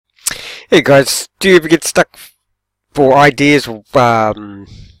Hey guys, do you ever get stuck for ideas for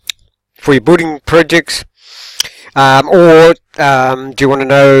your building projects? Or do you want to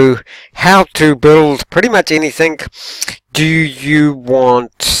know how to build pretty much anything? Do you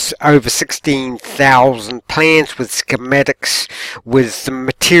want over 16,000 plans with schematics, with the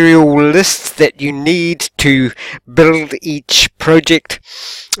material lists that you need to build each project?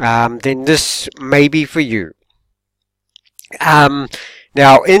 Then this may be for you.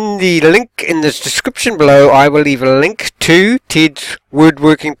 Now, in the link in the description below, I will leave a link to Ted's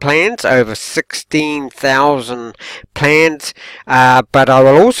Woodworking plans, over 16,000 plans, but I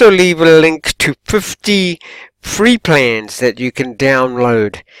will also leave a link to 50 free plans that you can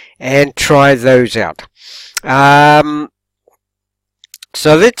download and try those out.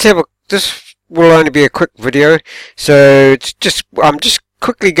 So let's have this will only be a quick video, so I'm just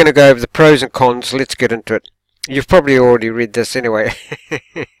quickly going to go over the pros and cons. Let's get into it. You've probably already read this anyway,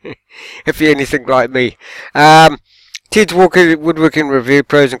 if you're anything like me. Ted's Woodworking Review,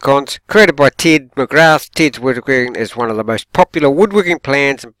 Pros and Cons, created by Ted McGrath. Ted's Woodworking is one of the most popular woodworking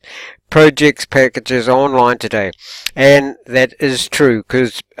plans and projects packages online today. And that is true,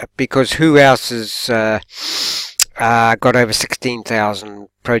 because who else has got over 16,000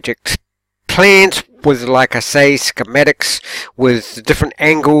 project plans with, like I say, schematics, with different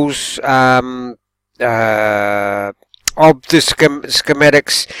angles, of the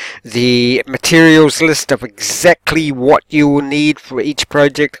schematics, the materials list of exactly what you will need for each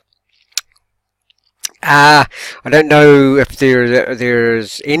project. I don't know if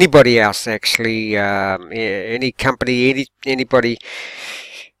there's anybody else actually, any company, anybody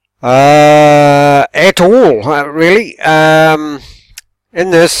at all, really.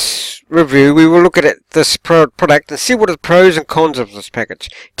 In this review, we will look at this product and see what are the pros and cons of this package.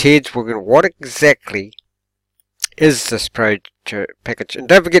 Ted's Woodworking, what exactly is this package? And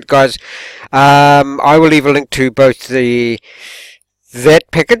don't forget, guys, I will leave a link to both that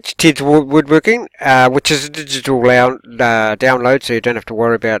package, Ted's Woodworking, which is a digital download, so you don't have to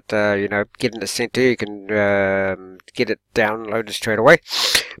worry about getting it sent to you. You can get it downloaded straight away.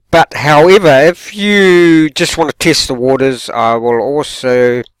 But however, if you just want to test the waters, I will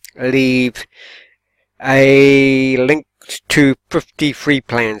also leave a link to 50 free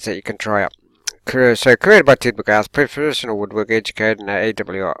plans that you can try out. So created by Ted McGrath, professional woodworker, educated and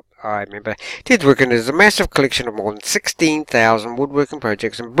AWI member. Ted's Woodworking is a massive collection of more than 16,000 woodworking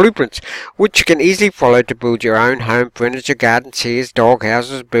projects and blueprints, which you can easily follow to build your own home, furniture, garden, chairs, dog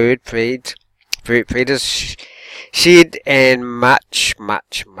houses, bird feeders, shed, and much more.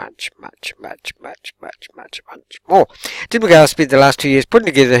 Ted McGrath spent the last 2 years putting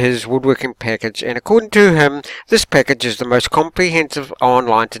together his woodworking package, and according to him, this package is the most comprehensive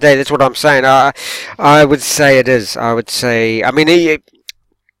online today. That's what I'm saying. I would say it is. I would say, I mean,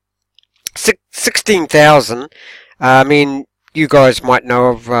 16,000. I mean, you guys might know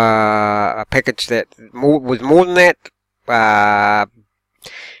of a package that with more than that.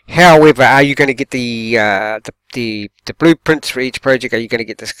 However, are you going to get the blueprints for each project? Are you going to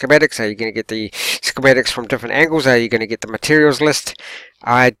get the schematics? Are you going to get the schematics from different angles? Are you going to get the materials list?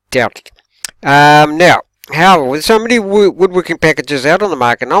 I doubt it. Now, however, with so many woodworking packages out on the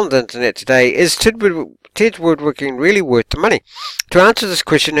market and on the internet today, is Ted's Woodworking really worth the money? To answer this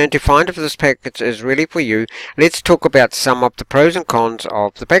question and to find if this package is really for you, let's talk about some of the pros and cons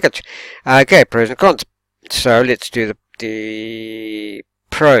of the package. Okay, pros and cons. So let's do the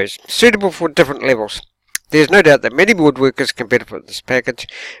pros. Suitable for different levels. There's no doubt that many woodworkers can benefit from this package.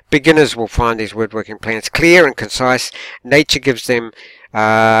 Beginners will find these woodworking plans clear and concise. Nature gives them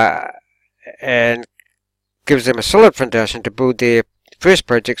a solid foundation to build their first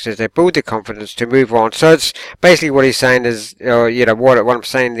projects as they build their confidence to move on. So it's basically what he's saying is, what I'm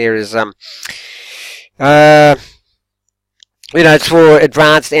saying there is, it's for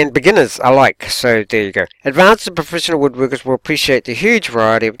advanced and beginners alike. So there you go. Advanced and professional woodworkers will appreciate the huge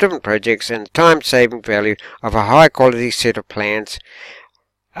variety of different projects and the time-saving value of a high-quality set of plans.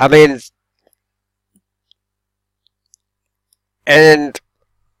 I mean, and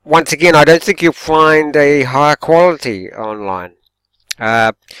once again, I don't think you'll find a higher quality online.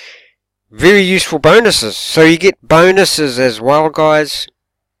 Very useful bonuses. So you get bonuses as well, guys.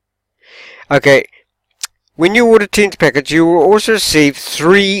 Okay. When you order Ted's package, you will also receive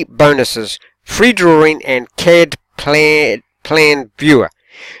 3 bonuses: free drawing and CAD plan viewer.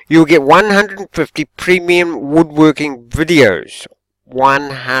 You will get 150 premium woodworking videos.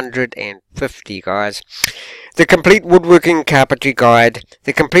 150, guys. The complete woodworking carpentry guide.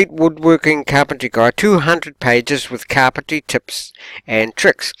 200 pages with carpentry tips and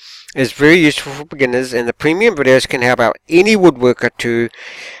tricks. is very useful for beginners, and the premium videos can help out any woodworker to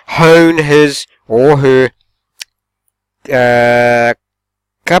hone his or her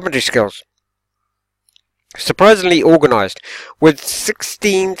carpentry skills. Surprisingly organized. With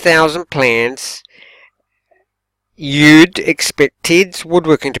 16,000 plans, you'd expect Ted's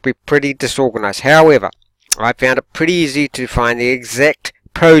Woodworking to be pretty disorganized. However, I found it pretty easy to find the exact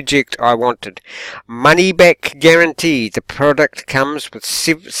project I wanted. Money back guarantee. The product comes with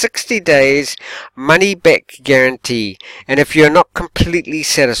 60 days money back guarantee, and if you're not completely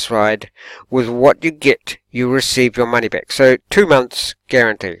satisfied with what you get, you receive your money back. So 2 months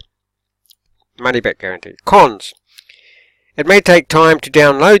guarantee. Money back guarantee. Cons. It may take time to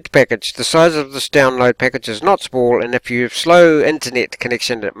download the package. The size of this download package is not small, and if you have slow internet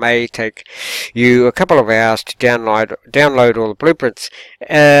connection, it may take you a couple of hours to download all the blueprints.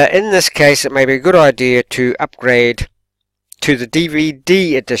 In this case, it may be a good idea to upgrade to the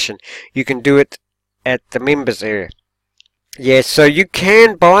DVD edition. You can do it at the members area. Yes, so you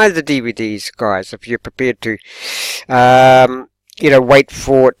can buy the DVDs, guys, if you're prepared to, wait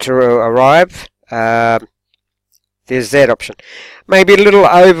for it to arrive. There's that option. Maybe a little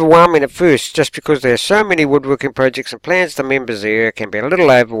overwhelming at first, just because there are so many woodworking projects and plans. The members area can be a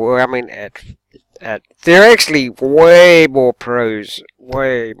little overwhelming there are actually way more pros.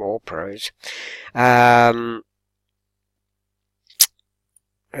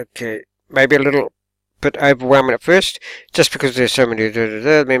 Okay, maybe a little bit overwhelming at first, just because there's so many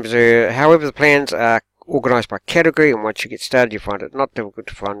members area. However, the plans are organized by category, and once you get started, you find it not difficult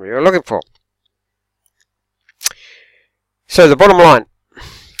to find what you're looking for. So the bottom line,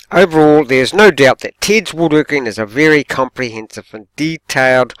 overall, there's no doubt that Ted's Woodworking is a very comprehensive and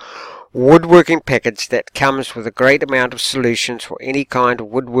detailed woodworking package that comes with a great amount of solutions for any kind of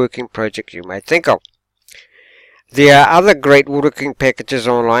woodworking project you may think of. There are other great woodworking packages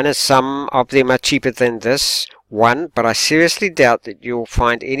online, and some of them are cheaper than this one, but I seriously doubt that you'll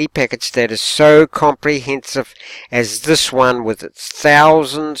find any package that is so comprehensive as this one, with its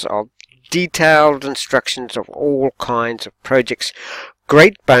thousands of detailed instructions of all kinds of projects,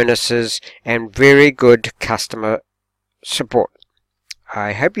 great bonuses, and very good customer support.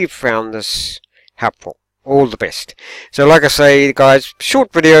 I hope you found this helpful. All the best. So like I say, guys,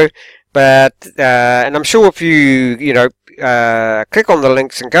 short video, but and I'm sure if you click on the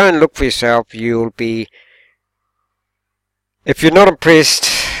links and go and look for yourself, you'll be, if you're not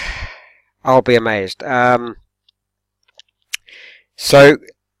impressed, I'll be amazed. So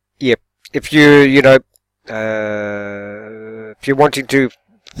yeah, if if you're wanting to,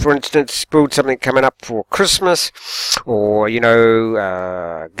 for instance, build something coming up for Christmas, or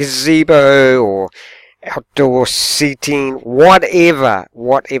gazebo, or outdoor seating, whatever,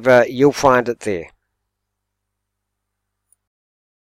 you'll find it there.